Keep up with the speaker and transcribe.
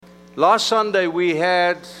Last Sunday we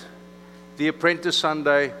had the Apprentice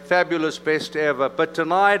Sunday, fabulous, best ever. But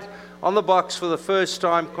tonight, on the box for the first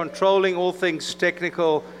time, controlling all things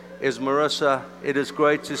technical, is Marissa. It is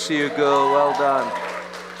great to see you, girl. Well done.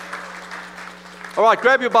 All right,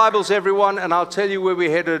 grab your Bibles, everyone, and I'll tell you where we're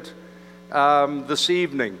headed this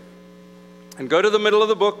evening. And go to the middle of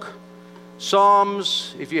the book,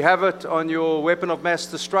 Psalms. If you have it on your weapon of mass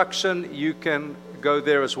destruction, you can go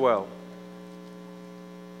there as well.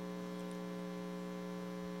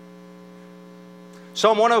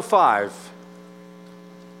 Psalm 105.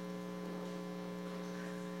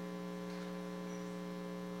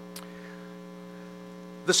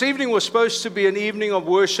 This evening was supposed to be an evening of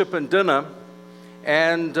worship and dinner,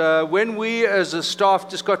 and when we as a staff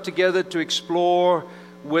just got together to explore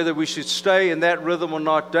whether we should stay in that rhythm or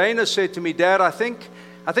not, Dana said to me, "Dad, I think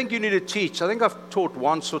you need to teach. I think I've taught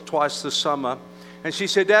once or twice this summer." And she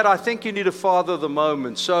said, "Dad, I think you need to father the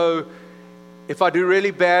moment. So if I do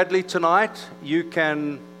really badly tonight, you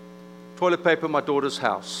can toilet paper my daughter's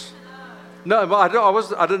house." No, I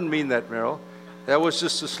didn't mean that, Meryl. That was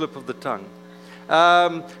just a slip of the tongue.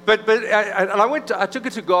 But I took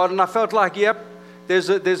it to God, and I felt like, yep, there's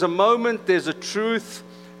a moment, there's a truth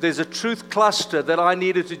cluster that I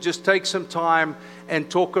needed to just take some time and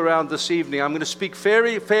talk around this evening. I'm going to speak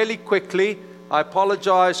fairly quickly. I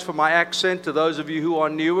apologize for my accent to those of you who are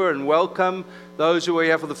newer, and welcome those who are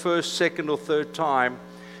here for the first, second, or third time.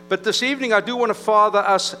 But this evening, I do want to father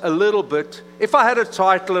us a little bit. If I had a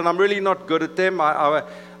title, and I'm really not good at them, I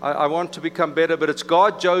want to become better, but it's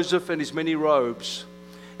God, Joseph, and His Many Robes.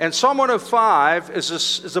 And Psalm 105 is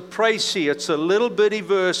a précis. It's a little bitty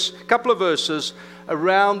verse, a couple of verses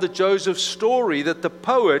around the Joseph story that the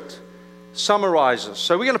poet summarizes.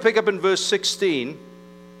 So we're going to pick up in verse 16.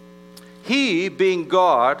 He, being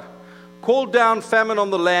God, called down famine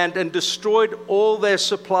on the land and destroyed all their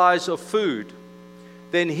supplies of food.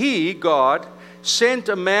 Then He, God, sent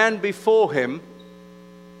a man before Him,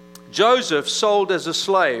 Joseph, sold as a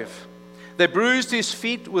slave. They bruised his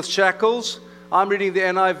feet with shackles. I'm reading the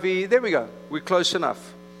NIV. There we go. We're close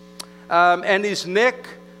enough. And his neck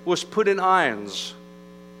was put in irons.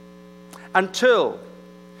 Until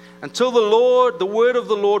the word of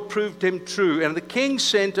the Lord proved him true. And the king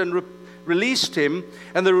sent and released him,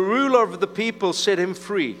 and the ruler of the people set him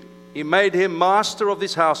free. He made him master of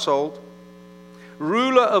his household,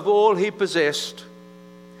 ruler of all he possessed,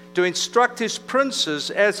 to instruct his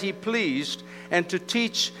princes as he pleased, and to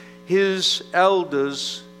teach his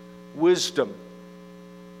elders wisdom.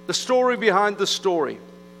 The story behind the story.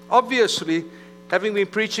 Obviously, having been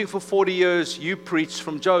preaching for 40 years, you preached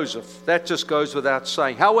from Joseph. That just goes without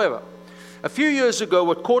saying. However, a few years ago,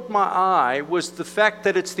 what caught my eye was the fact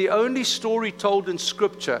that it's the only story told in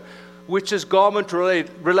Scripture which is garment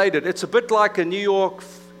related. It's a bit like a New York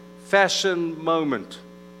fashion moment.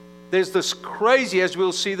 There's this crazy, as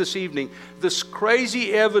we'll see this evening, this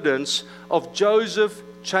crazy evidence of Joseph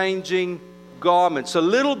changing garments. A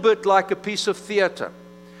little bit like a piece of theater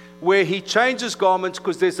where he changes garments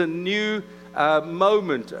because there's a new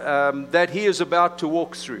moment that he is about to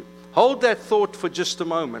walk through. Hold that thought for just a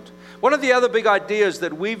moment. One of the other big ideas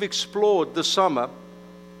that we've explored this summer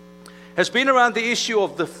has been around the issue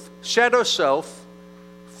of the shadow self,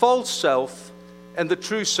 false self, and the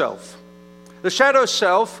true self. The shadow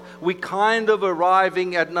self, we kind of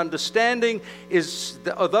arriving at an understanding,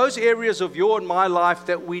 are those areas of your and my life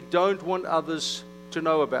that we don't want others to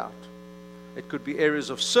know about. It could be areas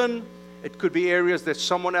of sin. It could be areas that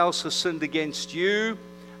someone else has sinned against you.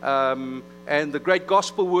 And the great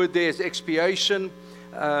gospel word there is expiation.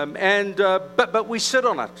 But we sit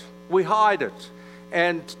on it. We hide it.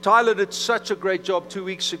 And Tyler did such a great job 2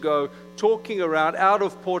 weeks ago talking around out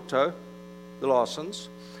of Porto, the Larsons,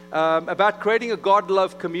 about creating a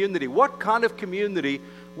God-loved community. What kind of community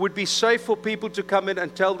would be safe for people to come in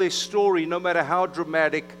and tell their story, no matter how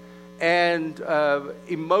dramatic and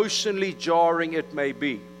emotionally jarring it may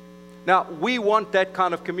be? Now, we want that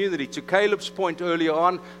kind of community. To Caleb's point earlier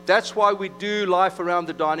on, that's why we do life around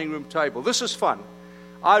the dining room table. This is fun.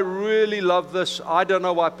 I really love this. I don't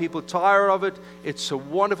know why people tire of it. It's a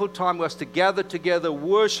wonderful time for us to gather together,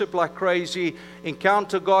 worship like crazy,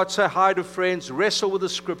 encounter God, say hi to friends, wrestle with the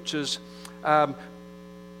Scriptures. But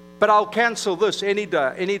I'll cancel this any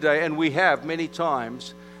day, and we have many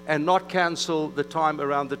times, and not cancel the time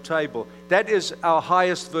around the table. That is our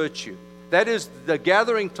highest virtue. That is the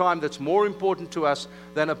gathering time that's more important to us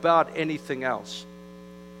than about anything else.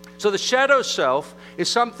 So the shadow self is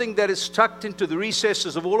something that is tucked into the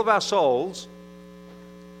recesses of all of our souls.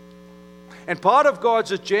 And part of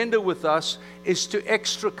God's agenda with us is to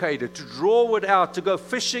extricate it, to draw it out, to go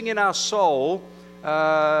fishing in our soul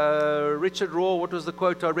Richard Rohr, what was the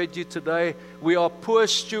quote I read you today? We are poor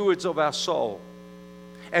stewards of our soul.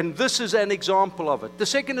 And this is an example of it. The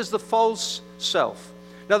second is the false self.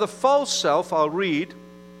 Now, the false self, I'll read,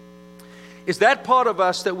 is that part of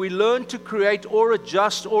us that we learn to create or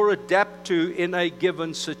adjust or adapt to in a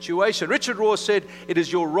given situation. Richard Rohr said, it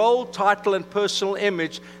is your role, title, and personal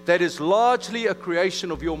image that is largely a creation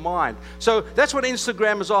of your mind. So that's what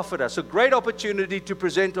Instagram has offered us, a great opportunity to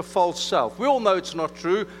present a false self. We all know it's not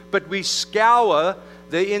true, but we scour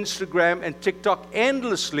the Instagram and TikTok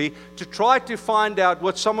endlessly to try to find out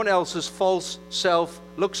what someone else's false self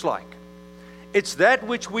looks like. It's that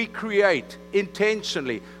which we create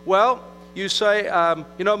intentionally. Well, you say, my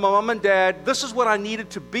mom and dad, this is what I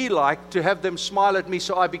needed to be like to have them smile at me,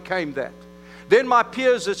 so I became that. Then my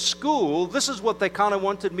peers at school, this is what they kind of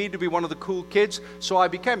wanted me to be, one of the cool kids, so I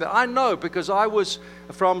became that. I know, because I was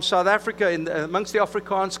from South Africa amongst the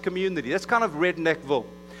Afrikaans community. That's kind of redneckville.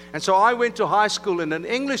 And so I went to high school in an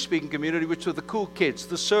English-speaking community, which were the cool kids,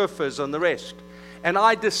 the surfers and the rest. And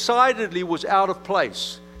I decidedly was out of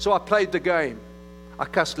place, so I played the game. I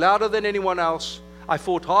cussed louder than anyone else. I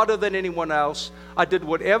fought harder than anyone else. I did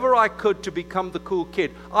whatever I could to become the cool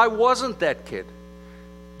kid. I wasn't that kid.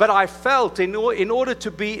 But I felt in order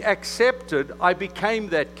to be accepted, I became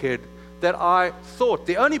that kid that I thought.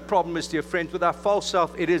 The only problem is, dear friends, with our false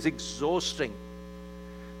self, it is exhausting.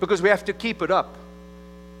 Because we have to keep it up.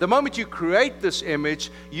 The moment you create this image,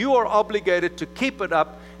 you are obligated to keep it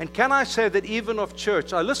up. And can I say that even of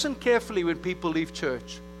church, I listen carefully when people leave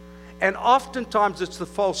church. And oftentimes it's the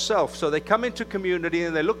false self. So they come into community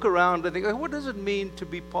and they look around and they go, what does it mean to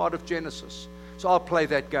be part of Genesis? So I'll play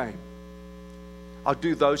that game. I'll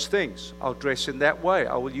do those things. I'll dress in that way.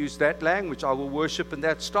 I will use that language. I will worship in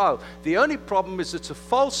that style. The only problem is it's a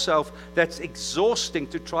false self that's exhausting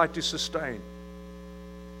to try to sustain.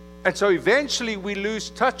 And so eventually we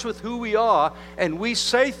lose touch with who we are, and we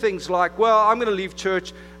say things like, well, I'm going to leave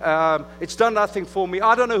church. It's done nothing for me.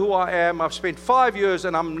 I don't know who I am. I've spent 5 years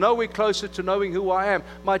and I'm nowhere closer to knowing who I am.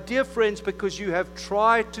 My dear friends, because you have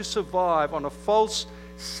tried to survive on a false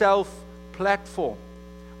self platform.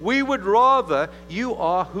 We would rather you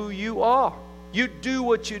are who you are. You do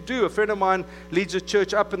what you do. A friend of mine leads a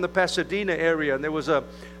church up in the Pasadena area, and there was a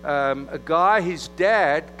guy, his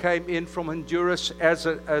dad came in from Honduras as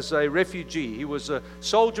a refugee. He was a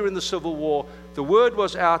soldier in the Civil War. The word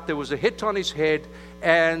was out, there was a hit on his head,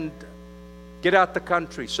 and get out the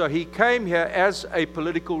country. So he came here as a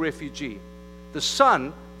political refugee. The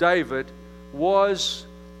son, David, was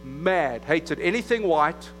mad, hated anything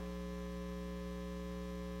white,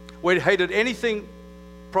 hated anything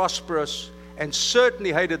prosperous, and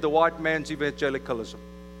certainly hated the white man's evangelicalism.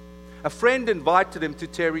 A friend invited him to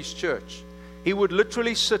Terry's church. He would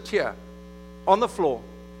literally sit here on the floor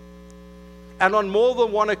and on more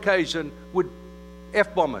than one occasion would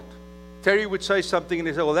F-bomb it. Terry would say something and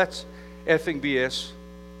he'd say, well, that's effing BS.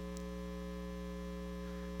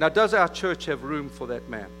 Now, does our church have room for that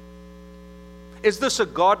man? Is this a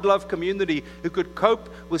God-loved community who could cope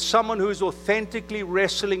with someone who is authentically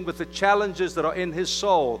wrestling with the challenges that are in his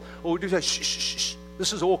soul? Or would you say, shh, shh, shh,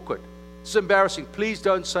 this is awkward. It's embarrassing. Please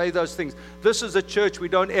don't say those things. This is a church. We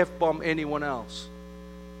don't F-bomb anyone else.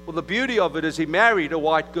 Well, the beauty of it is he married a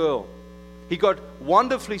white girl. He got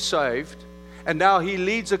wonderfully saved, and now he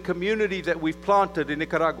leads a community that we've planted in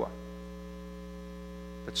Nicaragua.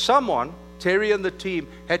 But someone, Terry and the team,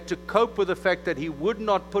 had to cope with the fact that he would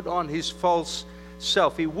not put on his false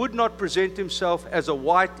self. He would not present himself as a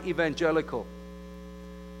white evangelical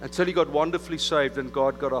until he got wonderfully saved and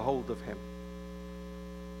God got a hold of him.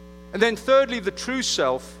 And then thirdly, the true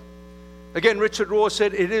self. Again, Richard Rohr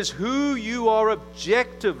said, it is who you are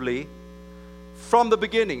objectively from the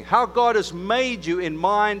beginning. How God has made you in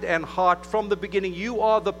mind and heart from the beginning. You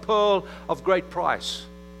are the pearl of great price.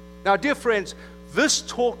 Now, dear friends, this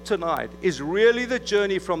talk tonight is really the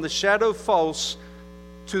journey from the shadow false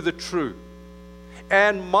to the true.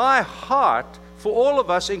 And my heart for all of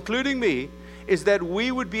us, including me, is that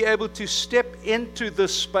we would be able to step into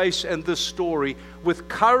this space and this story with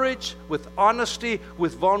courage, with honesty,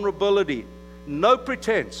 with vulnerability. No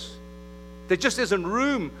pretense. There just isn't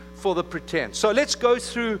room for the pretense. So let's go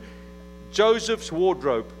through Joseph's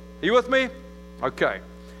wardrobe. Are you with me? Okay.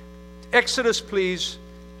 Exodus, please,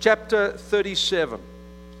 chapter 37.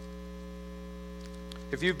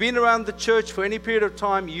 If you've been around the church for any period of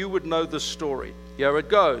time, you would know this story. Here it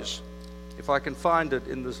goes. If I can find it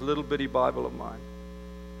in this little bitty Bible of mine.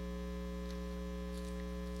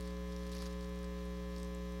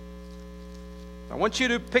 I want you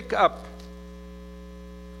to pick up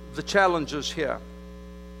the challenges here.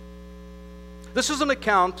 This is an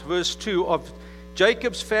account, verse 2, of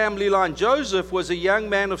Jacob's family line. Joseph was a young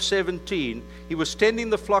man of 17. He was tending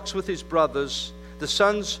the flocks with his brothers, the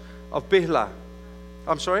sons of Bilhah.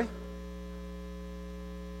 I'm sorry?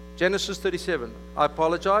 Genesis 37. I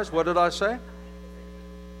apologize. What did I say?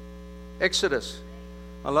 Exodus.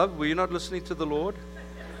 My love, were you not listening to the Lord?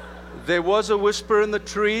 There was a whisper in the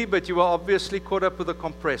tree, but you were obviously caught up with a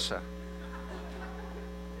compressor.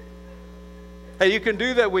 Hey, you can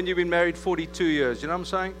do that when you've been married 42 years. You know what I'm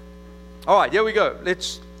saying? All right, here we go.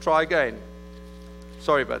 Let's try again.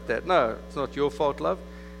 Sorry about that. No, it's not your fault, love.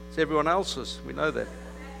 It's everyone else's. We know that.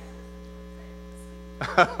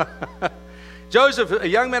 Joseph, a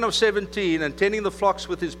young man of 17, and tending the flocks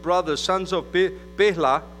with his brothers, sons of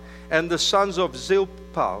Bilhah, and the sons of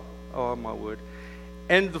Zilpah. Oh, my word.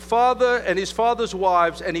 And the father and his father's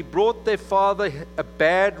wives, and he brought their father a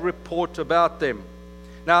bad report about them.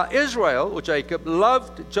 Now, Israel, or Jacob,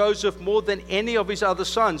 loved Joseph more than any of his other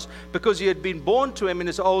sons, because he had been born to him in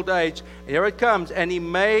his old age. Here it comes. And he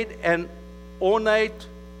made an ornate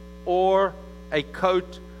or a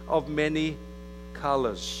coat of many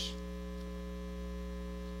colors.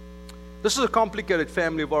 This is a complicated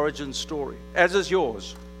family of origin story, as is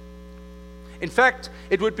yours. In fact,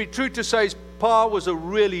 it would be true to say his pa was a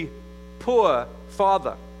really poor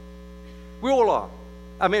father. We all are.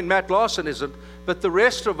 I mean, Matt Larson isn't, but the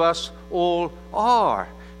rest of us all are.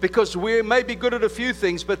 Because we may be good at a few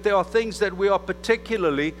things, but there are things that we are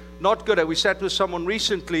particularly not good at. We sat with someone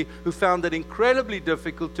recently who found it incredibly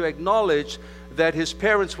difficult to acknowledge that his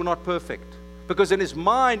parents were not perfect. Because in his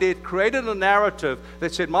mind, it created a narrative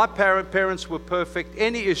that said, my parents were perfect,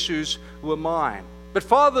 any issues were mine. But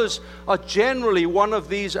fathers are generally one of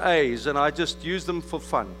these A's, and I just use them for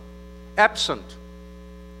fun. Absent.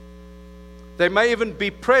 They may even be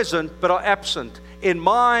present, but are absent. In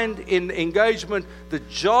mind, in engagement, the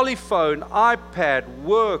jolly phone, iPad,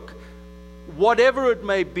 work, whatever it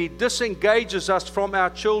may be, disengages us from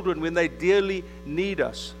our children when they dearly need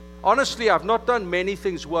us. Honestly, I've not done many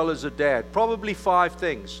things well as a dad, probably 5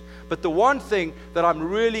 things. But the one thing that I'm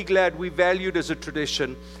really glad we valued as a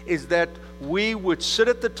tradition is that we would sit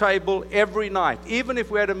at the table every night. Even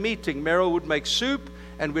if we had a meeting, Meryl would make soup,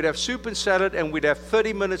 and we'd have soup and salad, and we'd have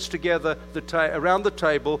 30 minutes together around the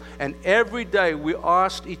table. And every day we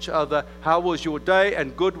asked each other, how was your day?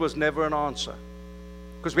 And good was never an answer.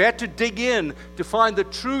 Because we had to dig in to find the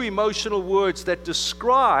true emotional words that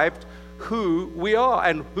described who we are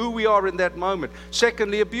and who we are in that moment.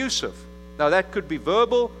 Secondly, abusive. Now that could be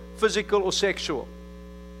verbal, physical, or sexual.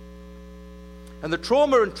 And the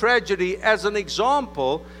trauma and tragedy as an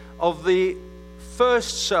example of the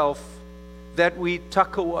first self that we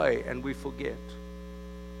tuck away and we forget.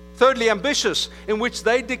 Thirdly, ambitious, in which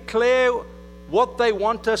they declare what they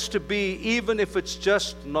want us to be, even if it's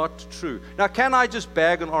just not true. Now, can I just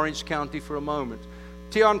bag on Orange County for a moment?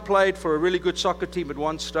 Tion played for a really good soccer team at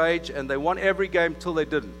one stage, and they won every game till they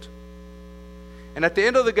didn't. And at the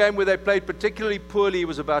end of the game, where they played particularly poorly, he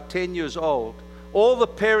was about 10 years old. All the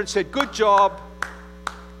parents said, good job,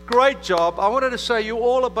 great job. I wanted to say, you're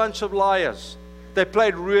all a bunch of liars. They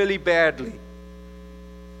played really badly.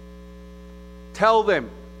 Tell them.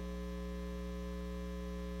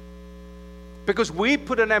 Because we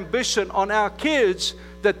put an ambition on our kids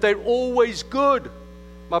that they're always good.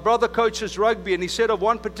 My brother coaches rugby, and he said of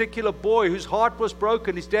one particular boy whose heart was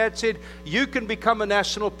broken, his dad said, you can become a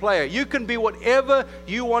national player. You can be whatever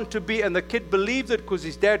you want to be. And the kid believed it because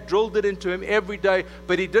his dad drilled it into him every day,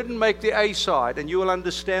 but he didn't make the A side, and you will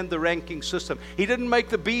understand the ranking system. He didn't make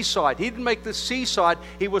the B side. He didn't make the C side.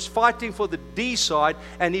 He was fighting for the D side,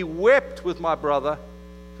 and he wept with my brother.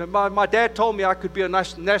 My dad told me I could be a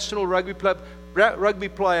national rugby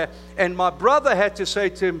player, and my brother had to say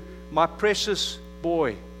to him, my precious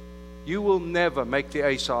boy, you will never make the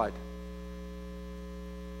A side.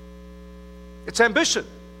 It's ambition.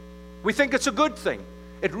 We think it's a good thing.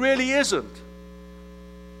 It really isn't.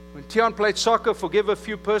 When Tion played soccer, forgive a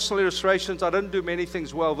few personal illustrations, I didn't do many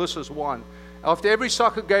things well. This is one. After every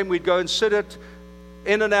soccer game, we'd go and sit at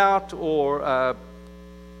In-N-Out or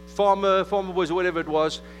Farmer Boys or whatever it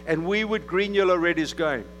was, and we would green, yellow, red his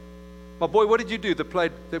game. My boy, what did you do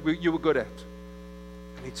that you were good at?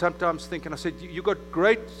 And he'd sometimes think, and I said, you got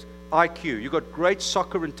great IQ, you got great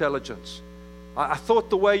soccer intelligence. I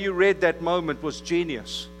thought the way you read that moment was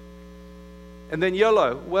genius. And then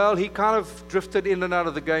yellow, well, he kind of drifted in and out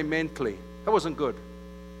of the game mentally. That wasn't good.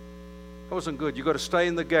 That wasn't good. You got to stay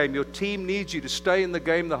in the game. Your team needs you to stay in the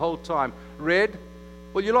game the whole time. Red,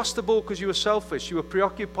 well, you lost the ball because you were selfish. You were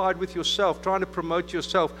preoccupied with yourself, trying to promote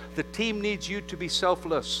yourself. The team needs you to be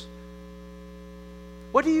selfless.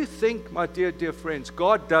 What do you think, my dear, dear friends,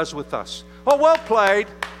 God does with us? Oh, well played.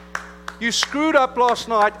 You screwed up last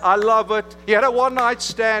night. I love it. You had a one-night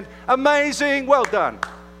stand. Amazing. Well done. Of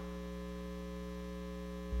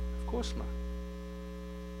course not.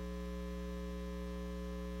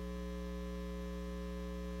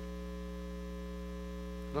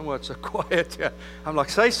 I don't know why it's so quiet here. I'm like,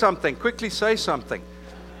 say something. Quickly say something.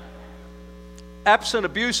 Absent,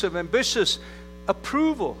 abusive, ambitious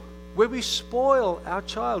approval, where we spoil our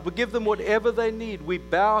child. We give them whatever they need. We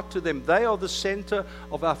bow to them. They are the center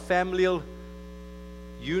of our familial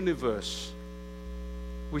universe.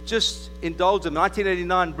 We just indulge in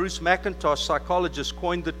 1989, Bruce McIntosh, psychologist,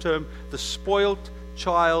 coined the term the spoilt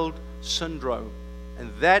child syndrome. And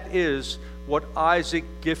that is what Isaac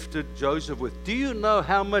gifted Joseph with. Do you know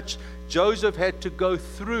how much Joseph had to go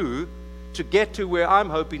through to get to where I'm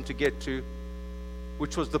hoping to get to,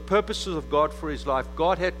 which was the purposes of God for his life?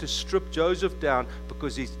 God had to strip Joseph down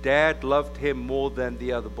because his dad loved him more than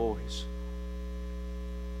the other boys.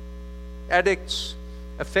 Addicts,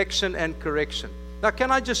 affection and correction. Now, can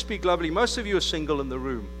I just speak lovely? Most of you are single in the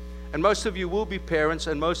room, and most of you will be parents,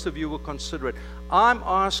 and most of you will consider it. I'm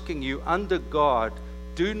asking you, under God,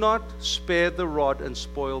 do not spare the rod and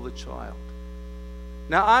spoil the child.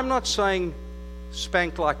 Now, I'm not saying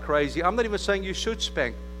spank like crazy. I'm not even saying you should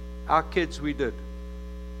spank. Our kids, we did.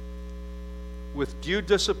 With due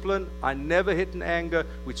discipline, I never hit in anger.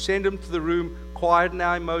 We'd send them to the room, quieten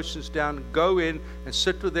our emotions down, go in and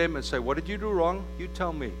sit with them and say, what did you do wrong? You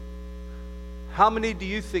tell me. How many do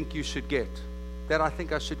you think you should get? That I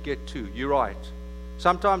think I should get 2. You're right.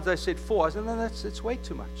 Sometimes they said 4. I said, no, it's way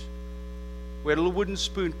too much. We had a little wooden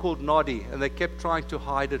spoon called Noddy, and they kept trying to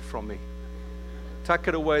hide it from me. Tuck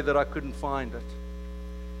it away that I couldn't find it.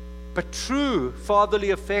 But true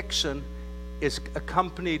fatherly affection is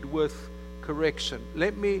accompanied with correction.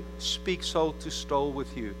 Let me speak soul to soul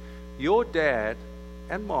with you. Your dad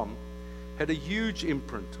and mom had a huge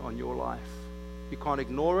imprint on your life. You can't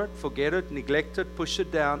ignore it, forget it, neglect it, push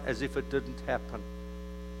it down as if it didn't happen.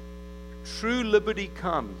 True liberty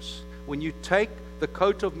comes when you take the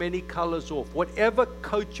coat of many colors off. Whatever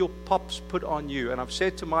coat your pops put on you, and I've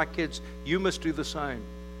said to my kids, you must do the same.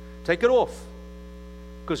 Take it off,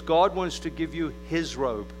 because God wants to give you his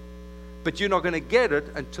robe. But you're not going to get it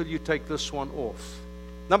until you take this one off.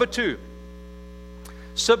 Number 2,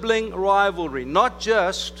 sibling rivalry. Not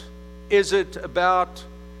just is it about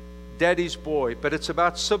daddy's boy, but it's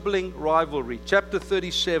about sibling rivalry. Chapter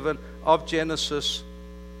 37 of Genesis,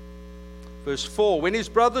 verse 4. When his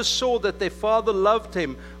brothers saw that their father loved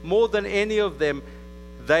him more than any of them,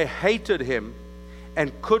 they hated him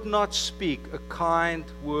and could not speak a kind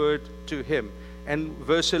word to him. And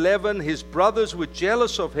verse 11, his brothers were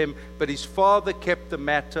jealous of him, but his father kept the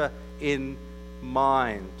matter in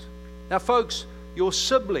mind. Now, folks, your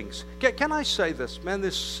siblings, can I say this? Man,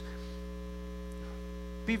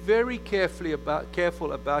 be very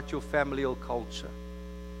careful about your familial culture.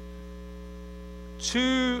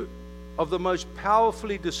 2 of the most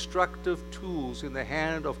powerfully destructive tools in the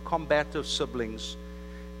hand of combative siblings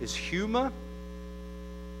is humor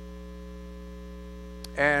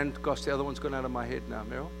and, gosh, the other one's gone out of my head now.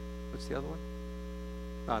 Meryl, what's the other one?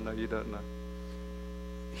 Oh, no, you don't know.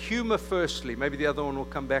 Humor firstly. Maybe the other one will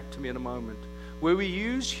come back to me in a moment. Where we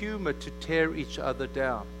use humor to tear each other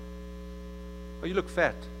down. Oh, you look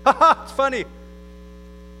fat. It's funny.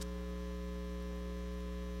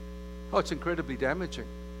 Oh, it's incredibly damaging.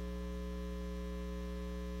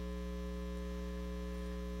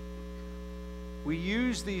 We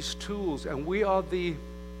use these tools, and we are the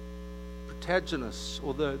protagonists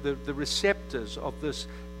or the receptors of this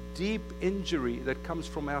deep injury that comes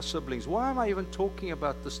from our siblings. Why am I even talking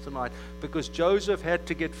about this tonight? Because Joseph had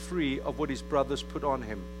to get free of what his brothers put on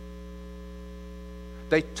him.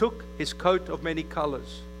 They took his coat of many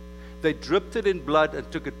colors. They dripped it in blood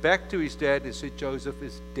and took it back to his dad and said, Joseph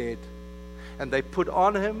is dead. And they put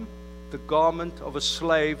on him the garment of a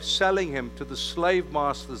slave, selling him to the slave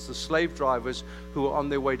masters, the slave drivers who were on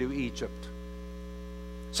their way to Egypt.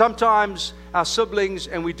 Sometimes our siblings,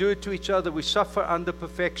 and we do it to each other, we suffer under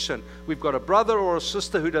perfection. We've got a brother or a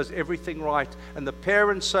sister who does everything right, and the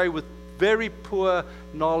parents say with very poor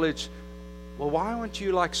knowledge, well, why aren't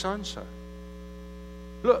you like so-and-so?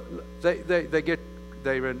 Look,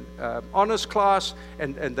 they're in honors class,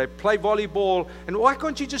 and they play volleyball, and why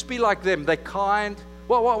can't you just be like them? They're kind.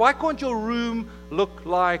 Well, why can't your room look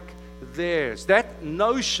like theirs? That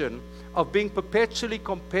notion of being perpetually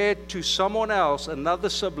compared to someone else, another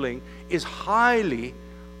sibling, is highly,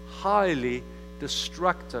 highly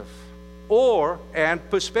destructive. And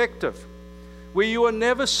perspective, where you are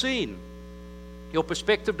never seen. Your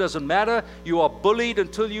perspective doesn't matter. You are bullied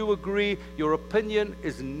until you agree. Your opinion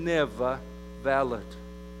is never valid.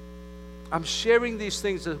 I'm sharing these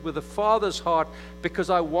things with the Father's heart because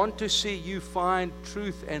I want to see you find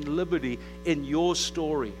truth and liberty in your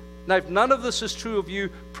story. Now, if none of this is true of you,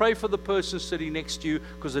 pray for the person sitting next to you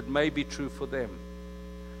because it may be true for them.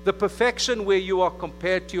 The perfection where you are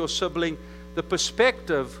compared to your sibling, the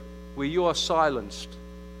perspective where you are silenced.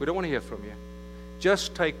 We don't want to hear from you.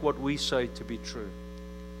 Just take what we say to be true.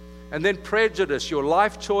 And then prejudice. Your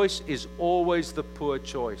life choice is always the poor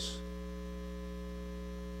choice.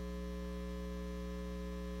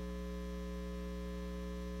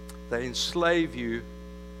 They enslave you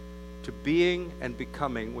to being and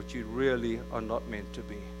becoming what you really are not meant to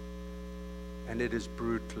be. And it is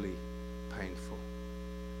brutally painful.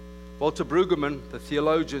 Walter Brueggemann, the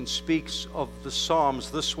theologian, speaks of the Psalms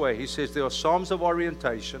this way. He says there are Psalms of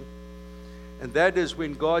orientation, and that is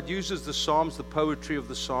when God uses the Psalms, the poetry of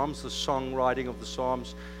the Psalms, the songwriting of the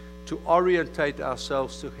Psalms, to orientate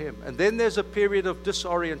ourselves to Him. And then there's a period of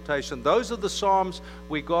disorientation. Those are the Psalms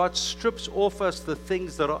where God strips off us the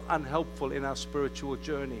things that are unhelpful in our spiritual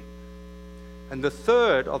journey. And the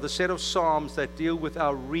third are the set of Psalms that deal with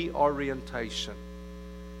our reorientation.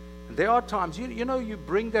 And there are times, you know, you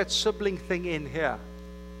bring that sibling thing in here.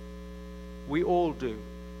 We all do.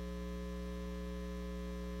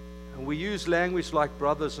 And we use language like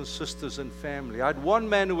brothers and sisters and family. I had one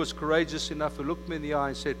man who was courageous enough who looked me in the eye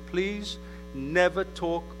and said, please never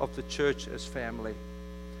talk of the church as family.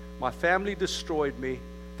 My family destroyed me.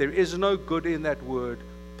 There is no good in that word.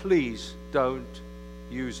 Please don't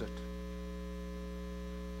use it.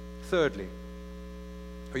 Thirdly,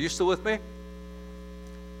 are you still with me?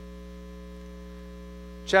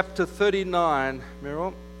 Chapter 39,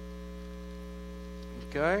 Meryl.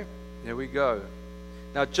 Okay, there we go.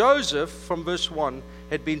 Now Joseph, from verse 1,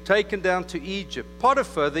 had been taken down to Egypt.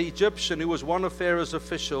 Potiphar, the Egyptian, who was one of Pharaoh's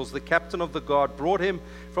officials, the captain of the guard, brought him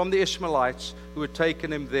from the Ishmaelites who had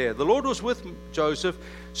taken him there. The Lord was with Joseph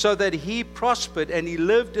so that he prospered, and he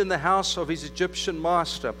lived in the house of his Egyptian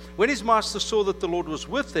master. When his master saw that the Lord was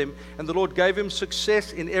with him, and the Lord gave him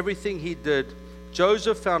success in everything he did,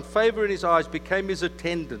 Joseph found favor in his eyes, became his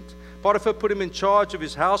attendant. Potiphar put him in charge of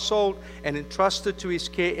his household and entrusted to his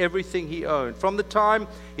care everything he owned. From the time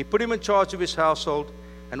he put him in charge of his household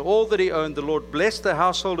and all that he owned, the Lord blessed the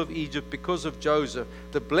household of Egypt because of Joseph.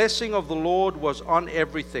 The blessing of the Lord was on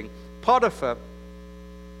everything.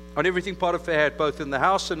 On everything Potiphar had, both in the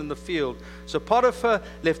house and in the field. So Potiphar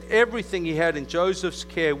left everything he had in Joseph's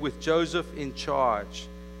care with Joseph in charge.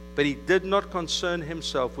 But he did not concern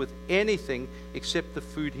himself with anything except the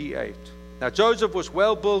food he ate. Now Joseph was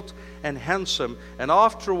well built and handsome, and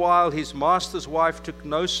after a while his master's wife took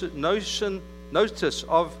notice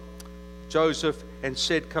of Joseph and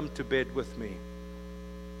said, "Come to bed with me."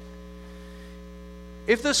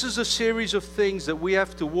 If this is a series of things that we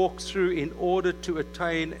have to walk through in order to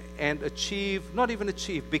attain and achieve, not even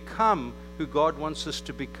achieve, become who God wants us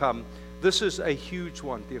to become, this is a huge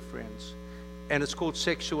one, dear friends, and it's called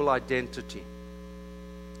sexual identity.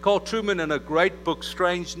 Carl Trueman, in a great book,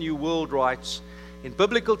 Strange New World, writes, in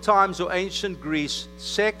biblical times or ancient Greece,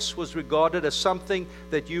 sex was regarded as something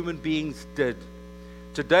that human beings did.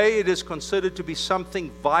 Today, it is considered to be something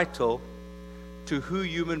vital to who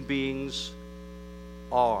human beings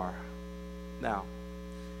are. Now,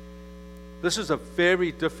 this is a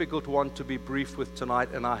very difficult one to be brief with tonight,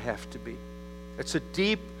 and I have to be. It's a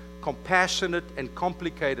deep, compassionate, and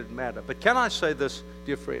complicated matter. But can I say this,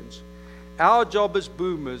 dear friends? Our job as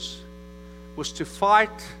boomers was to fight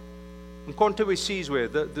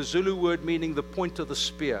Nkontowisizwe, the Zulu word meaning the point of the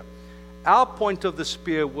spear. Our point of the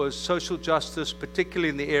spear was social justice, particularly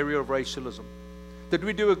in the area of racialism. Did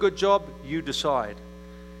we do a good job? You decide.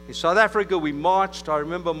 In South Africa, we marched. I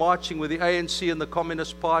remember marching with the ANC and the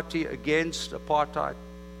Communist Party against apartheid.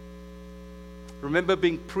 Remember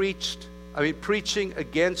preaching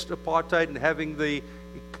against apartheid and having the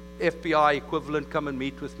FBI equivalent come and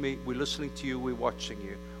meet with me. We're listening to you, we're watching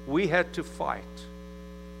you. We had to fight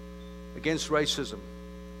against racism,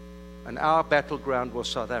 and our battleground was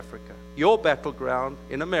South Africa. Your battleground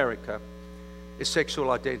in America is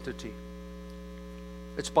sexual identity.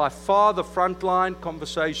 It's by far the frontline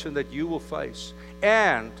conversation that you will face.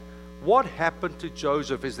 And what happened to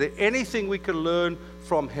Joseph? Is there anything we can learn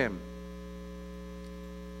from him?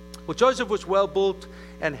 Well, Joseph was well built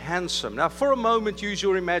and handsome. Now, for a moment, use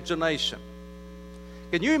your imagination.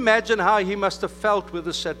 Can you imagine how he must have felt with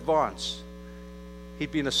this advance?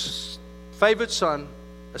 He'd been a favored son,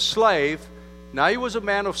 a slave. Now he was a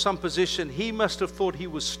man of some position. He must have thought he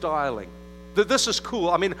was styling. This is cool.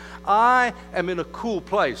 I mean, I am in a cool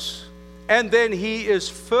place. And then he is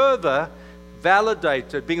further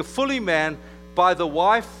validated, being a fully man, by the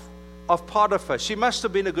wife of Potiphar. She must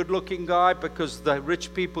have been a good-looking guy, because the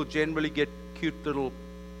rich people generally get cute little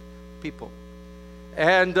people.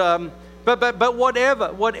 And but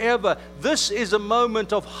whatever. This is a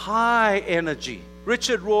moment of high energy.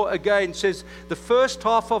 Richard Rohr again says the first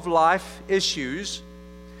half of life issues,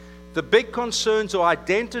 the big concerns are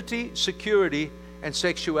identity, security, and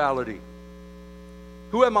sexuality.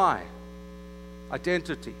 Who am I?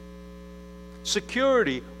 Identity.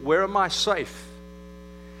 Security, where am I safe?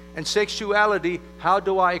 And sexuality, how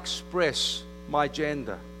do I express my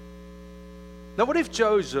gender? Now, what if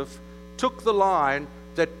Joseph took the line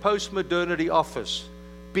that postmodernity offers,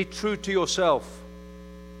 be true to yourself?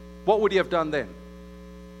 What would he have done then?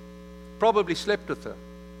 Probably slept with her.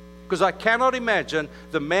 Because I cannot imagine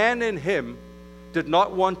the man in him did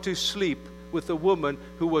not want to sleep with a woman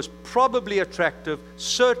who was probably attractive,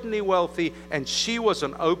 certainly wealthy, and she was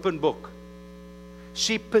an open book.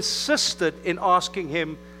 She persisted in asking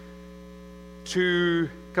him to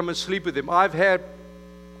come and sleep with him. I've had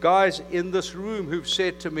guys in this room who've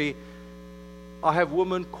said to me, I have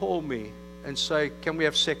women call me and say, can we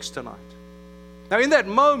have sex tonight? Now, in that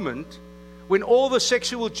moment, when all the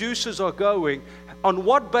sexual juices are going, on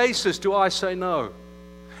what basis do I say no?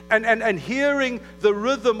 And hearing the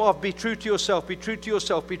rhythm of be true to yourself, be true to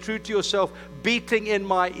yourself, be true to yourself, beating in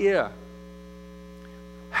my ear.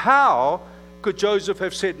 How could Joseph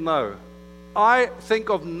have said no? I think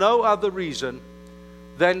of no other reason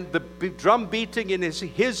than the drum beating in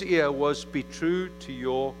his ear was be true to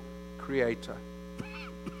your Creator.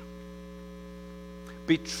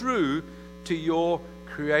 Be true to your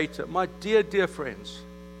Creator. My dear, dear friends,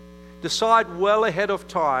 decide well ahead of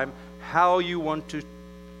time how you want to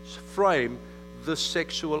frame this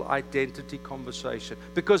sexual identity conversation.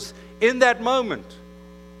 Because in that moment,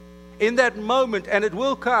 and it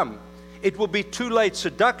will come, it will be too late.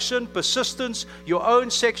 Seduction, persistence, your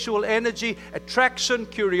own sexual energy, attraction,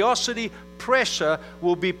 curiosity, pressure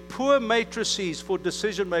will be poor matrices for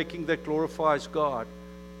decision making that glorifies God.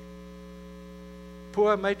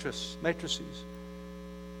 Poor matrices.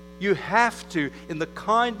 You have to, in the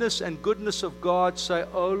kindness and goodness of God, say,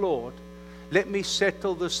 oh Lord, let me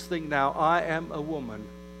settle this thing now. I am a woman,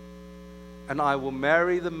 and I will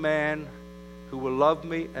marry the man who will love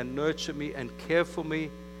me and nurture me and care for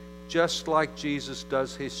me, just like Jesus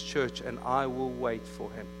does his church, and I will wait for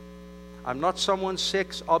him. I'm not someone's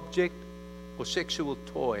sex object or sexual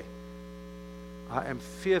toy. I am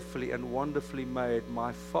fearfully and wonderfully made.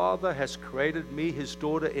 My Father has created me, his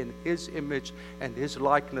daughter, in his image and his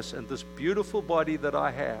likeness, and this beautiful body that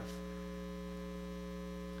I have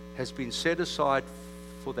has been set aside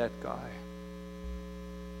for that guy.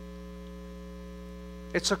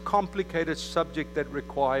 It's a complicated subject that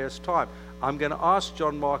requires time. I'm going to ask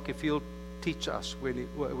John Mark if he'll teach us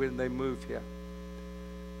when they move here,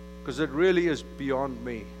 because it really is beyond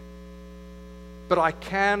me. But I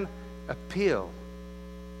can appeal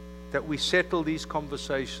that we settle these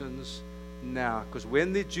conversations now, because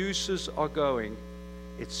when the juices are going,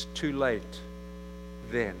 it's too late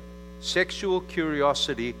then. Sexual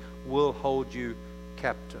curiosity will hold you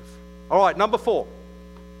captive. All right, number 4.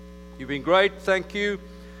 You've been great, thank you.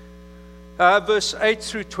 Verse 8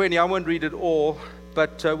 through 20, I won't read it all,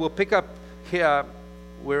 but we'll pick up here.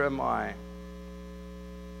 Where am I?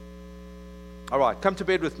 All right, come to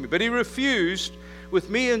bed with me. But he refused. With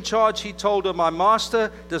me in charge, he told her, my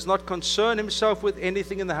master does not concern himself with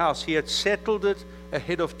anything in the house. He had settled it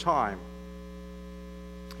ahead of time.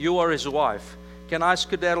 You are his wife. Can I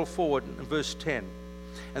skedaddle forward in verse 10?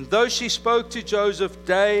 And though she spoke to Joseph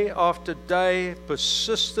day after day,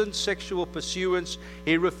 persistent sexual pursuance,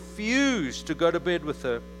 he refused to go to bed with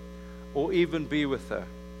her or even be with her.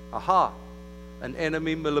 Aha, an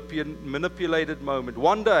enemy manipulated moment.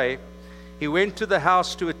 One day, he went to the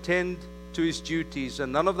house to attend to his duties,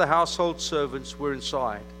 and none of the household servants were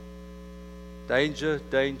inside. Danger,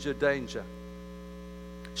 danger, danger.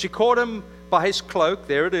 She caught him by his cloak,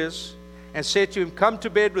 there it is, and said to him, come to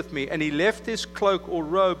bed with me. And he left his cloak or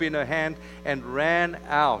robe in her hand and ran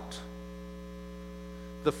out.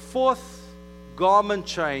 The fourth garment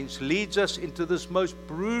change leads us into this most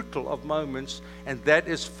brutal of moments, and that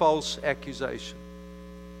is false accusation.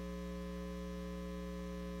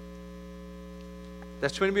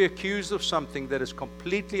 That's when we're accused of something that is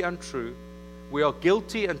completely untrue. We are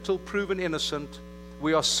guilty until proven innocent.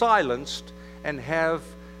 We are silenced and have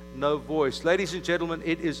no voice. Ladies and gentlemen,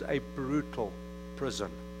 it is a brutal prison.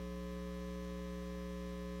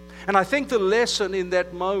 And I think the lesson in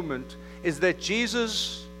that moment is that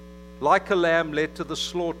Jesus, like a lamb led to the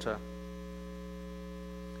slaughter,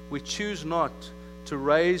 we choose not to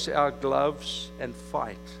raise our gloves and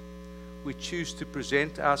fight. we choose to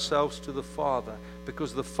present ourselves to the Father.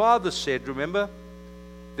 Because the Father said, remember,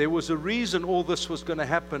 there was a reason all this was going to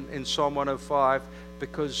happen in Psalm 105,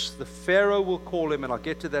 because the Pharaoh will call him, and I'll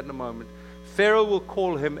get to that in a moment. Pharaoh will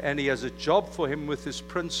call him, and he has a job for him with his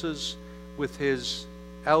princes, with his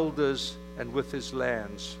elders, and with his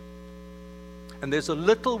lands. And there's a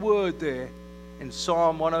little word there in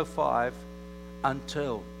Psalm 105,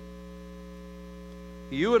 until.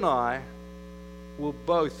 You and I will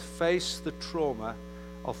both face the trauma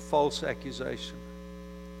of false accusation.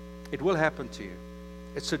 It will happen to you.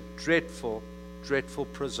 It's a dreadful, dreadful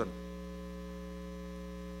prison.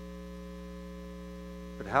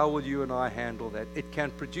 But how will you and I handle that? It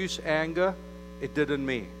can produce anger. It did in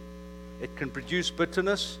me. It can produce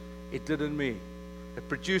bitterness. It did in me. It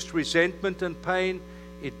produced resentment and pain.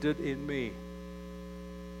 It did in me.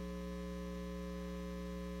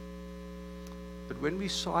 But when we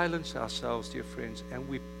silence ourselves, dear friends, and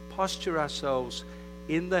we posture ourselves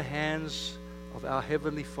in the hands of our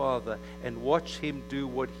Heavenly Father and watch Him do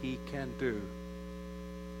what He can do,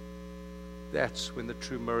 that's when the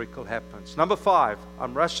true miracle happens. Number 5,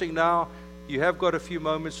 I'm rushing now. You have got a few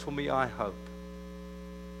moments for me, I hope.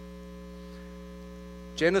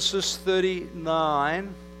 Genesis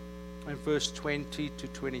 39 and verse 20 to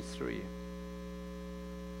 23.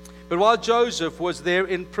 But while Joseph was there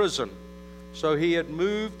in prison, so he had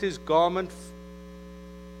moved his garment,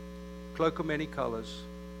 cloak of many colors,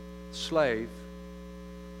 slave,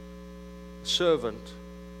 servant,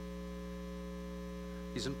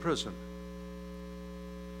 he's in prison.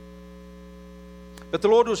 But the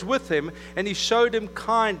Lord was with him, and He showed him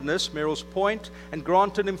kindness, Merrill's point, and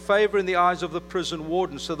granted him favor in the eyes of the prison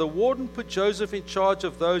warden. So the warden put Joseph in charge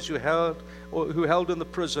of those who held in the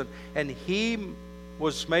prison, and he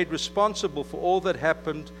was made responsible for all that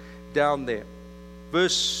happened down there.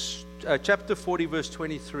 Chapter 40, verse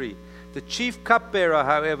 23. The chief cupbearer,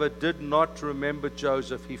 however, did not remember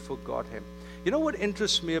Joseph. He forgot him. You know what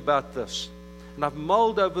interests me about this? And I've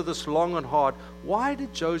mulled over this long and hard. Why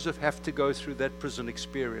did Joseph have to go through that prison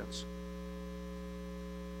experience?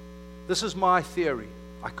 This is my theory.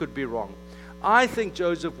 I could be wrong. I think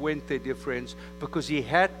Joseph went there, dear friends, because he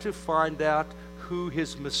had to find out who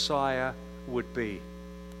his Messiah would be.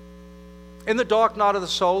 In the dark night of the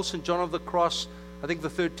soul, St. John of the Cross, I think the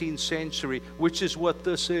 13th century, which is what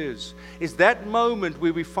this is that moment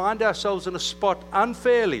where we find ourselves in a spot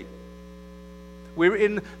unfairly. We're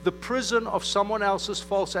in the prison of someone else's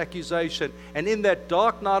false accusation. And in that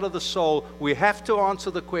dark night of the soul, we have to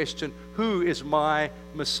answer the question, who is my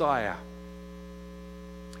Messiah?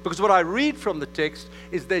 Because what I read from the text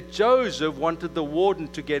is that Joseph wanted the warden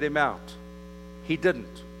to get him out. He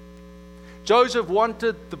didn't. Joseph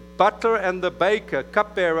wanted the butler and the baker,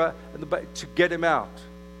 cupbearer, to get him out.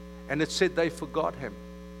 And it said they forgot him.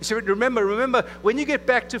 He said, remember, when you get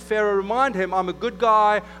back to Pharaoh, remind him, I'm a good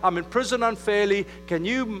guy, I'm in prison unfairly. Can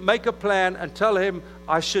you make a plan and tell him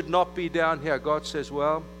I should not be down here? God says,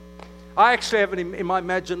 well, I actually have it in my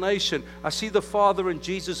imagination. I see the Father and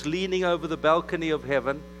Jesus leaning over the balcony of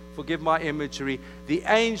heaven. Forgive my imagery. The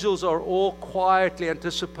angels are all quietly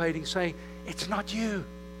anticipating, saying, it's not you.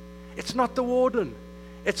 It's not the warden.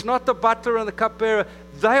 It's not the butler and the cupbearer.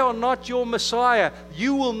 They are not your Messiah.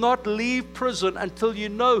 You will not leave prison until you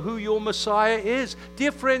know who your Messiah is.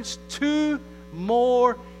 Dear friends, 2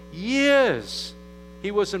 more years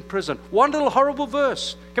he was in prison. One little horrible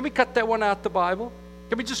verse. Can we cut that one out the Bible?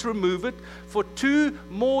 Can we just remove it? For 2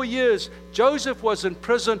 more years, Joseph was in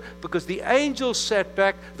prison because the angels sat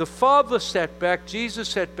back, the Father sat back, Jesus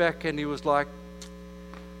sat back, and he was like,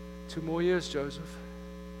 2 more years, Joseph.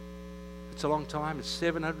 It's a long time. It's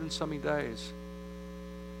 700 and something days.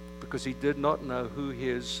 Because he did not know who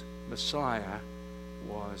his Messiah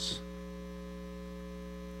was.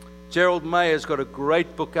 Gerald Mayer's got a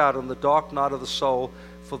great book out on the dark night of the soul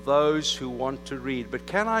for those who want to read. But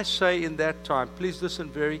can I say in that time, please listen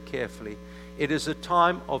very carefully, it is a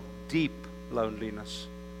time of deep loneliness.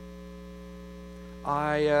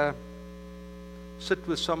 I sit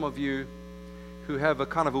with some of you who have a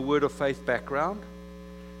kind of a word of faith background.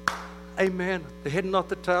 Amen. The head and not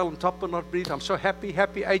the tail, and top and not beneath. I'm so happy,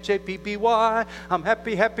 H-A-P-P-Y. I'm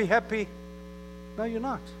happy. No, you're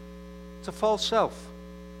not. It's a false self.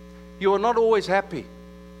 You are not always happy.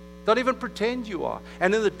 Don't even pretend you are.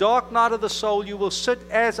 And in the dark night of the soul, you will sit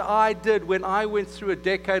as I did when I went through a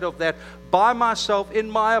decade of that by myself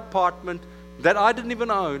in my apartment that I didn't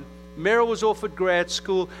even own. Merrill was off at grad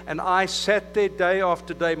school, and I sat there day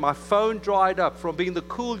after day. My phone dried up from being the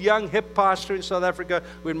cool, young, hip pastor in South Africa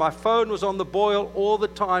when my phone was on the boil all the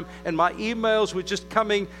time, and my emails were just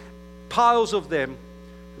coming, piles of them.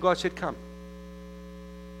 God said, come.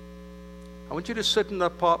 I want you to sit in an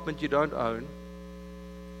apartment you don't own.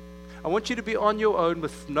 I want you to be on your own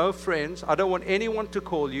with no friends. I don't want anyone to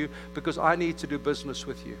call you because I need to do business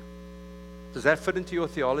with you. Does that fit into your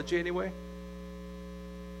theology anyway?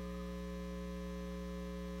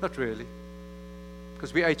 Not really.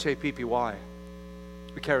 Because we're HAPPY. We're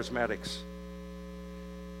charismatics.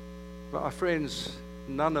 But our friends,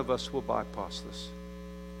 none of us will bypass this.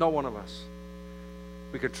 Not one of us.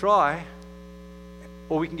 We could try,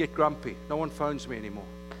 or we can get grumpy. No one phones me anymore.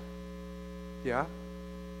 Yeah?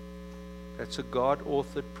 That's a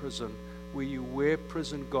God-authored prison where you wear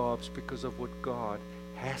prison garbs because of what God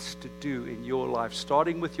has to do in your life,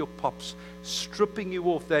 starting with your pops, stripping you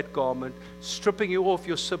off that garment, stripping you off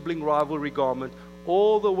your sibling rivalry garment,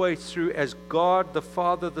 all the way through as God, the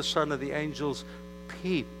Father, the Son, and the angels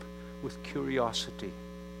peep with curiosity.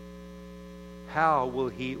 How will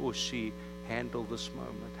he or she handle this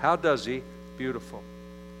moment? How does he? Beautiful.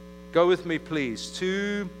 Go with me, please,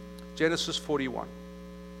 to Genesis 41.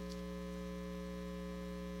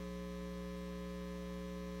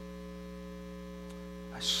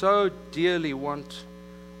 I so dearly want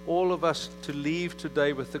all of us to leave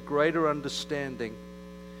today with a greater understanding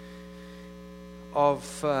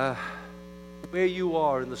of where you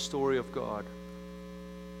are in the story of God.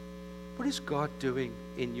 What is God doing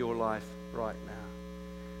in your life right now?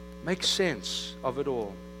 Make sense of it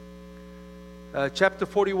all. Chapter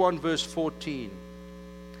 41, verse 14.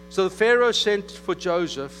 So the Pharaoh sent for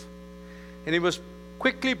Joseph, and he was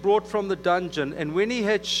quickly brought from the dungeon. And when he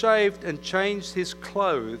had shaved and changed his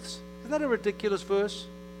clothes, isn't that a ridiculous verse?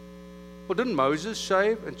 Well, didn't Moses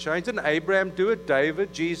shave and change? Didn't Abraham do it?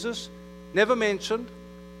 David, Jesus? Never mentioned.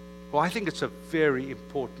 Well, I think it's a very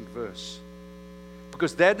important verse,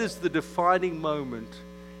 because that is the defining moment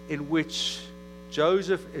in which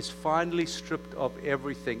Joseph is finally stripped of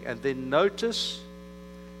everything. And then notice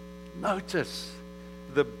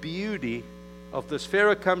the beauty of this.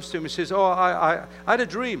 Pharaoh comes to him and says, I had a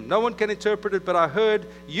dream. No one can interpret it, but I heard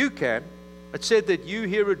you can. It said that you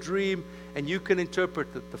hear a dream and you can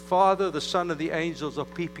interpret it. The Father, the Son, and the angels are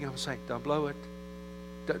peeping. I'm saying, don't blow it.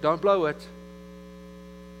 Don't blow it.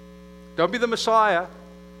 Don't be the Messiah.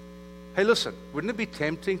 Hey, listen, wouldn't it be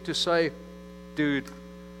tempting to say, dude,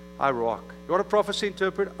 I rock. You want a prophecy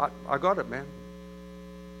interpret? I got it, man.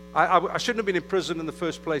 I shouldn't have been in prison in the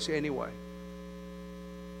first place anyway.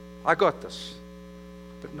 I got this.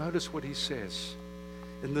 But notice what he says.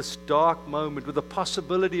 In this dark moment, with the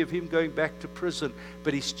possibility of him going back to prison,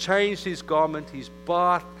 but he's changed his garment, he's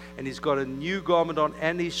bathed, and he's got a new garment on,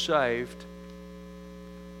 and he's shaved.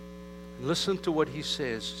 Listen to what he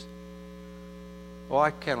says. Oh,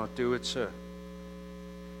 I cannot do it, sir.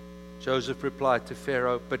 Joseph replied to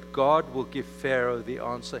Pharaoh, but God will give Pharaoh the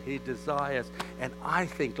answer he desires. And I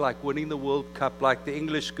think, like winning the World Cup, like the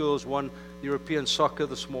English girls won European soccer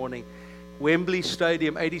this morning, Wembley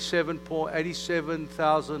Stadium,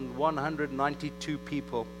 87,192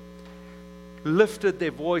 people lifted their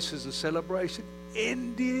voices in celebration.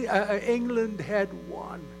 England had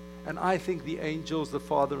won. And I think the angels, the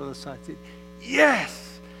Father and the Son, said,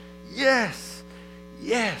 yes, yes,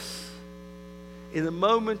 yes. In the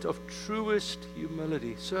moment of truest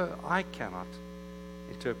humility, sir, I cannot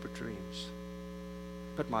interpret dreams,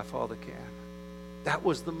 but my Father can. That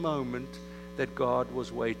was the moment that God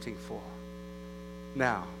was waiting for.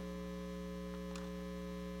 Now,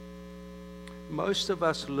 most of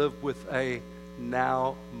us live with a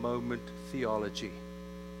now moment theology.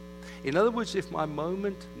 In other words, if my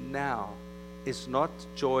moment now is not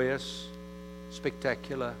joyous,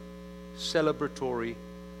 spectacular, celebratory,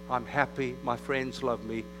 I'm happy, my friends love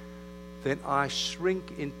me, then I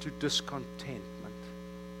shrink into discontentment.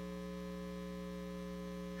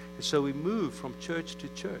 And so we move from church to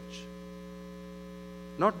church,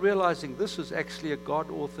 not realizing this is actually a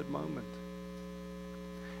God-authored moment.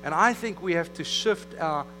 And I think we have to shift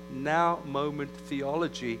our now moment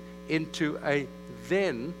theology into a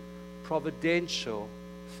then providential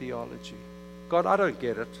theology. God, I don't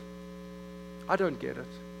get it. I don't get it.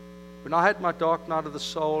 When I had my dark night of the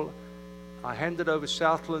soul, I handed over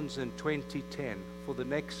Southlands in 2010 for the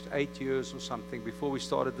next 8 years or something before we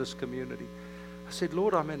started this community. I said,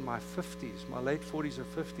 Lord, I'm in my 50s, my late 40s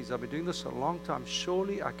and 50s. I've been doing this a long time.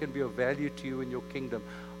 Surely I can be of value to you in your kingdom.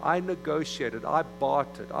 I negotiated, I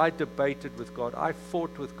bartered, I debated with God, I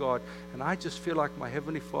fought with God, and I just feel like my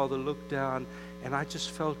Heavenly Father looked down and I just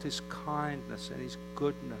felt His kindness and His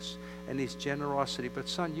goodness and His generosity. But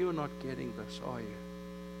son, you're not getting this, are you?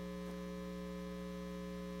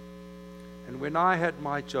 And when I had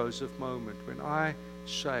my Joseph moment, when I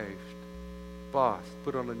shaved, bathed,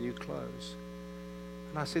 put on a new clothes,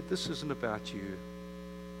 and I said, this isn't about you.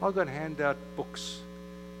 I'll go and hand out books.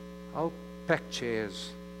 I'll pack chairs.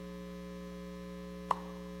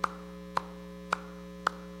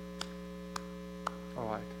 All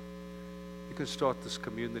right. You can start this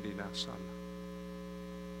community now, son.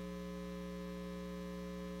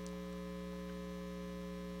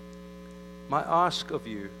 My ask of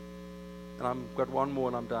you, and I've got one more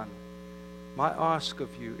and I'm done. My ask of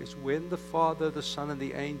you is when the Father, the Son, and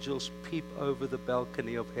the angels peep over the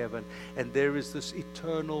balcony of heaven and there is this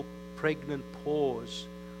eternal pregnant pause,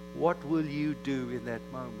 what will you do in that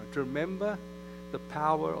moment? Remember the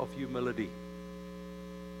power of humility.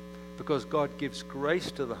 Because God gives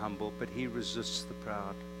grace to the humble, but He resists the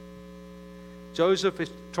proud. Joseph is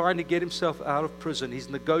trying to get himself out of prison. He's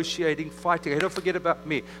negotiating, fighting. Hey, don't forget about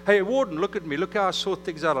me. Hey, warden, look at me. Look how I sort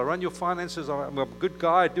things out. I run your finances. I'm a good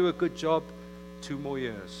guy. I do a good job. 2 more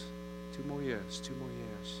years. 2 more years. 2 more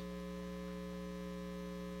years.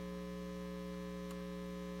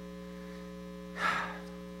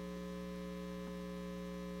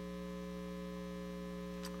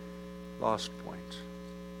 Last point.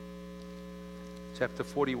 Chapter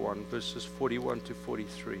 41, verses 41 to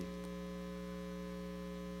 43.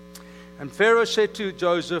 And Pharaoh said to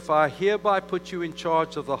Joseph, I hereby put you in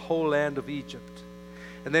charge of the whole land of Egypt.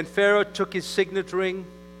 And then Pharaoh took his signet ring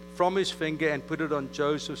from his finger and put it on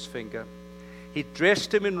Joseph's finger. He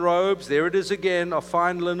dressed him in robes, there it is again, of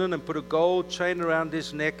fine linen, and put a gold chain around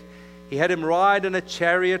his neck. He had him ride in a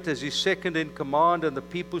chariot as his second in command, and the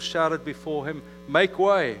people shouted before him, make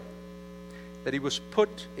way. That he was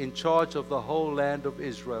put in charge of the whole land of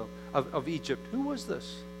Israel, of Egypt. Who was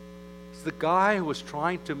this? It's the guy who was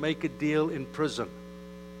trying to make a deal in prison.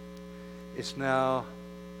 It's now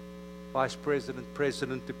vice president,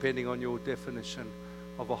 president, depending on your definition,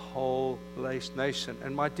 of a whole nation.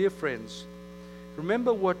 And my dear friends,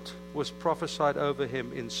 remember what was prophesied over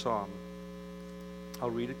him in Psalm.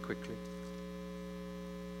 I'll read it quickly.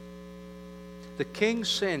 The king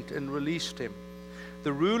sent and released him.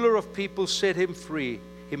 The ruler of people set him free.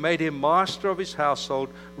 He made him master of his household,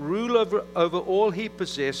 ruler over all he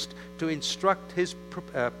possessed, to instruct his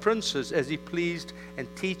princes as he pleased and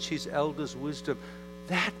teach his elders wisdom.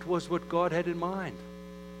 That was what God had in mind.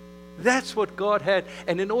 That's what God had.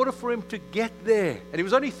 And in order for him to get there, and he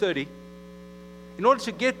was only 30, in order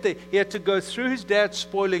to get there, he had to go through his dad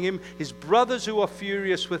spoiling him, his brothers who are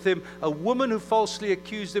furious with him, a woman who falsely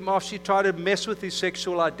accused him after she tried to mess with his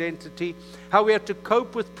sexual identity, how he had to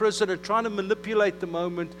cope with prison and trying to manipulate the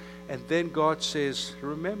moment. And then God says,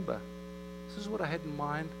 remember, this is what I had in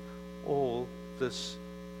mind all this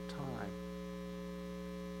time.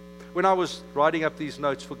 When I was writing up these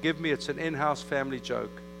notes, forgive me, it's an in-house family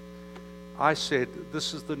joke. I said,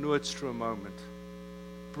 this is the Nordstrom moment.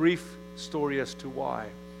 Brief story as to why.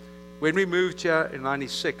 When we moved here in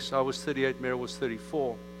 96, I was 38, Meryl was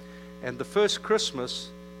 34. And the first Christmas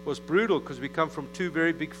was brutal because we come from 2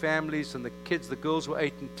 very big families, and the girls were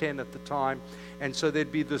 8 and 10 at the time. And so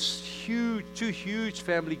there'd be this 2 huge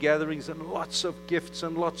family gatherings and lots of gifts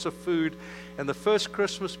and lots of food. And the first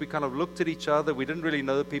Christmas, we kind of looked at each other. We didn't really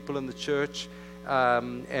know the people in the church.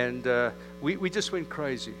 We just went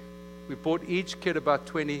crazy. We bought each kid about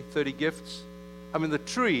 20, 30 gifts. I mean, the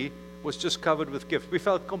tree was just covered with gifts. We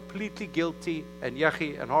felt completely guilty and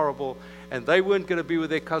yucky and horrible, and they weren't going to be with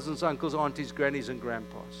their cousins, uncles, aunties, grannies, and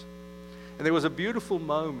grandpas. And there was a beautiful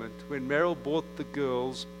moment when Meryl bought the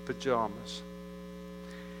girls pajamas.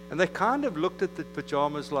 And they kind of looked at the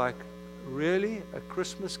pajamas like, really? A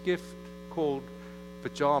Christmas gift called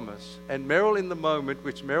pajamas? And Meryl, in the moment,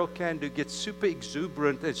 which Meryl can do, gets super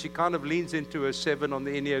exuberant, and she kind of leans into her 7 on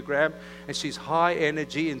the Enneagram, and she's high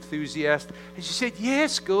energy, enthusiast. And she said,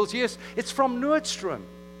 yes, girls, yes, it's from Nordstrom.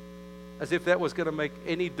 As if that was going to make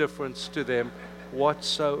any difference to them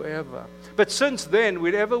whatsoever. But since then,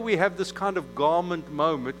 whenever we have this kind of garment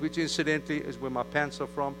moment, which incidentally is where my pants are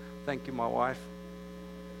from, thank you, my wife,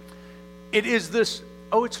 it is this,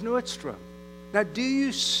 oh, it's Nordstrom. Now, do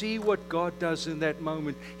you see what God does in that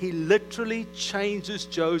moment? He literally changes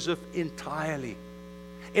Joseph entirely.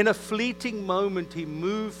 In a fleeting moment, he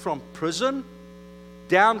moved from prison,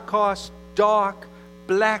 downcast, dark,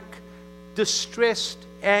 black, distressed,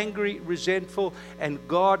 angry, resentful, and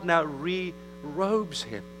God now re-robes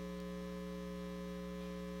him.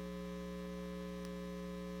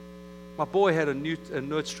 My boy had a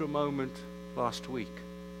Nordstrom moment last week.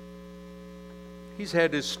 He's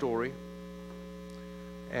had his story.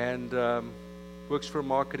 And works for a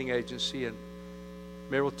marketing agency, and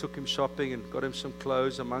Meryl took him shopping and got him some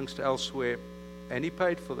clothes amongst elsewhere, and he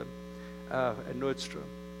paid for them at Nordstrom.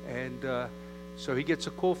 And so he gets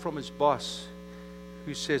a call from his boss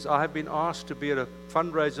who says, I have been asked to be at a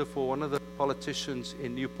fundraiser for one of the politicians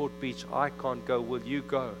in Newport Beach, I can't go, will you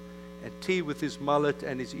go? And T with his mullet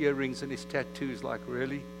and his earrings and his tattoos, like,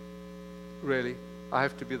 really? Really? I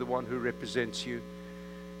have to be the one who represents you.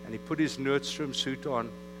 And he put his Nordstrom suit on,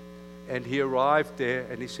 and he arrived there,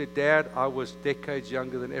 and he said, Dad, I was decades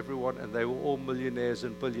younger than everyone, and they were all millionaires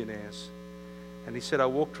and billionaires. And he said, I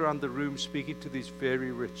walked around the room speaking to these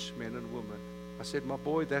very rich men and women. I said, my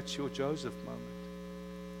boy, that's your Joseph moment.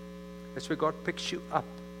 That's where God picks you up,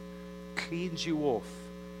 cleans you off,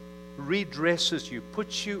 redresses you,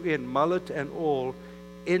 puts you in mullet and all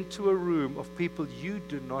into a room of people you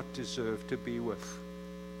do not deserve to be with.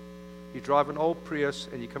 You drive an old Prius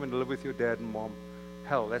and you come in to live with your dad and mom.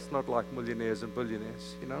 Hell, that's not like millionaires and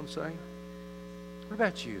billionaires. You know what I'm saying? What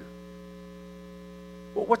about you?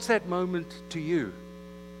 Well, what's that moment to you?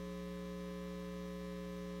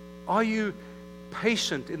 Are you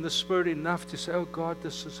patient in the Spirit enough to say, oh God,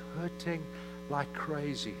 this is hurting like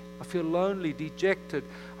crazy. I feel lonely, dejected.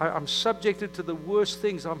 I'm subjected to the worst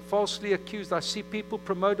things. I'm falsely accused. I see people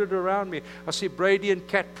promoted around me. I see Brady and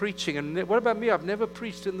Kat preaching. And what about me? I've never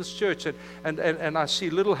preached in this church. And I see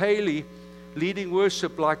little Haley leading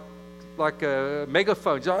worship like a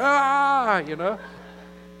megaphone. You know.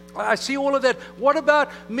 I see all of that. What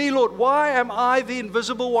about me, Lord? Why am I the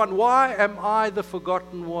invisible one? Why am I the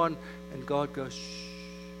forgotten one? And God goes, shh.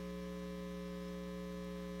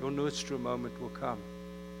 Your Nordstrom moment will come.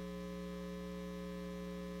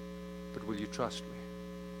 But will you trust me?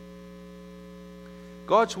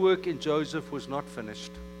 God's work in Joseph was not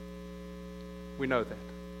finished. We know that.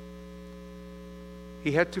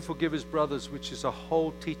 He had to forgive his brothers, which is a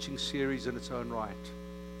whole teaching series in its own right.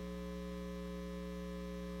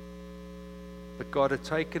 But God had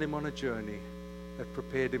taken him on a journey that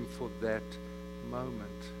prepared him for that moment.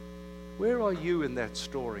 Where are you in that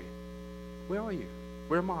story? Where are you?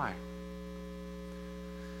 Where am I?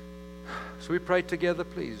 So we pray together,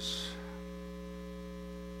 please.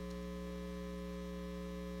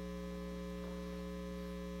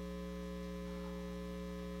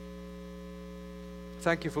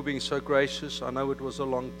 Thank you for being so gracious. I know it was a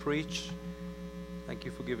long preach. Thank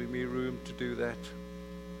you for giving me room to do that.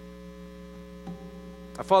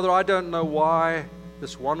 Father, I don't know why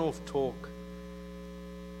this one-off talk,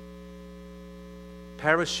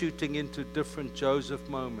 parachuting into different Joseph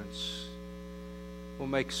moments, will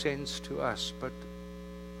make sense to us, but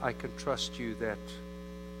I can trust you that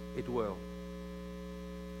it will.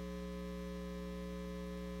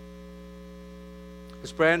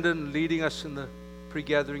 As Brandon, leading us in the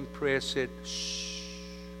pre-gathering prayer, said, shh,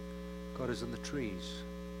 God is in the trees.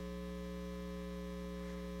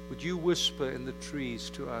 Would you whisper in the trees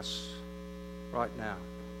to us right now?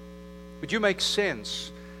 Would you make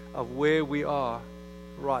sense of where we are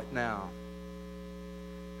right now?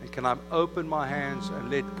 And can I open my hands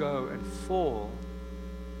and let go and fall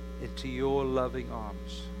into your loving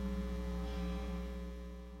arms?